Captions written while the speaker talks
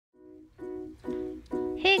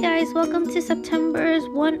guys, welcome to September's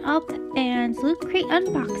 1-Up and Lootcrate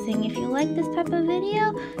unboxing. If you like this type of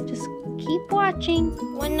video, just keep watching.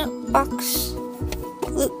 1 box,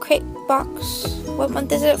 Lootcrate box. What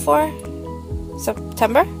month is it for?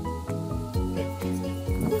 September?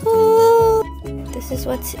 This is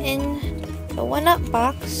what's in the 1-Up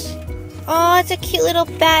box. Oh, it's a cute little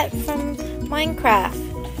bat from Minecraft.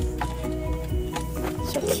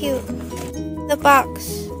 So cute. The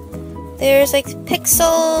box. There's like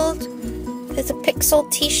pixeled. It's a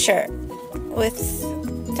pixel T-shirt with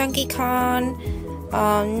Donkey Kong,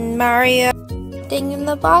 Mario. Thing in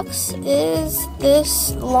the box is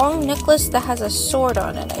this long necklace that has a sword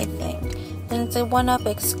on it, I think, and it's a 1-Up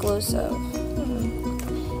exclusive.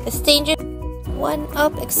 It's Danger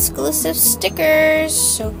 1-Up exclusive stickers.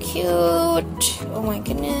 So cute. Oh my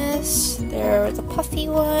goodness. They're the puffy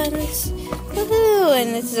ones. Woohoo!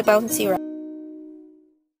 And this is a bouncy ride.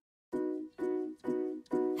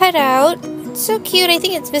 Cut out. It's so cute. I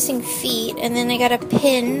think it's missing feet. And then I got a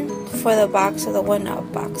pin for the box of the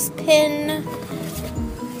 1-Up box pin.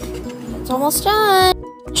 It's almost done.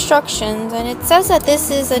 Instructions, and it says that this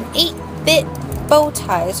is an 8-bit bow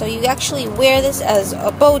tie, so you actually wear this as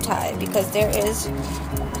a bow tie because there is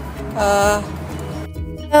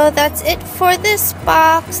so that's it for this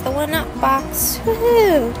box, the 1-Up box.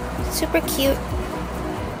 Woohoo! Super cute.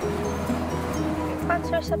 Box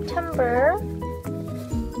for September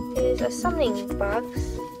is a summoning box.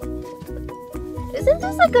 Isn't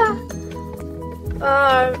this like a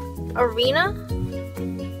arena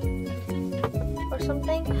or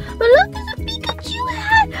something? But look, there's a Pikachu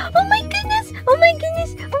hat! Oh my goodness! Oh my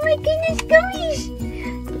goodness! Oh my goodness, gummies!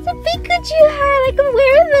 It's a Pikachu hat! I can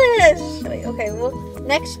wear this! Wait, okay, well,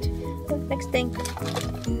 next thing.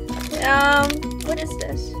 What is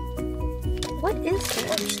this? What is this?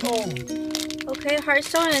 Hearthstone. Okay,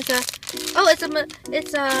 Hearthstone is a... Oh, it's a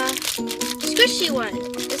squishy one.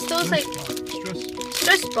 It's those like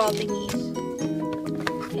stress ball thingies.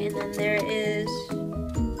 And then there is...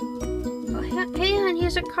 Oh, hey, hon,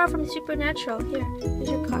 here's a car from Supernatural. Here's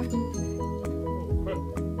your car.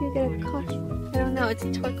 You get a car. I don't know, it's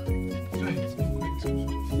a toy car.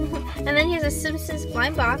 And then here's a Simpsons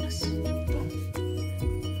blind box.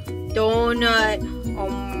 Donut.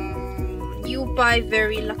 You buy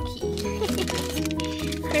very lucky.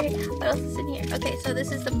 Alright, what else is in here? Okay, so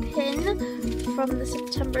this is the pin from the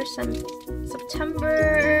September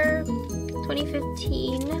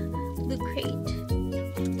 2015 Lootcrate.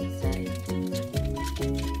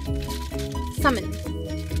 Summon.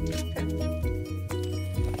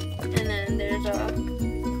 And then there's a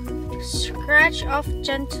scratch off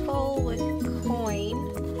gentle with coin.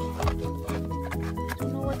 I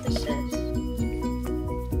don't know what this is.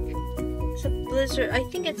 It's a blizzard. I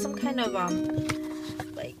think it's some kind of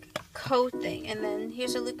like code thing. And then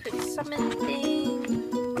here's a Lootcrate summon thing.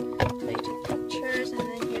 So you take pictures, and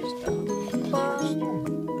then here's the book.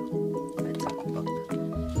 It's a book.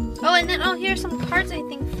 Oh, and then here's some cards I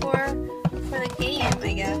think for the game,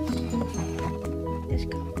 I guess. There's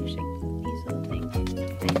like these little things.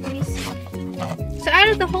 Let me see. So out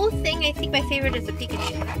of the whole thing, I think my favorite is the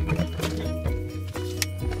Pikachu.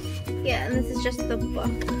 Yeah, and this is just the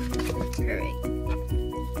book. Alright.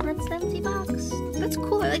 That's the empty box. That's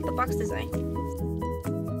cool. I like the box design.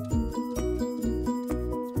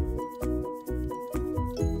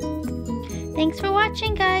 Thanks for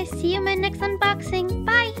watching, guys. See you in my next unboxing.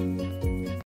 Bye!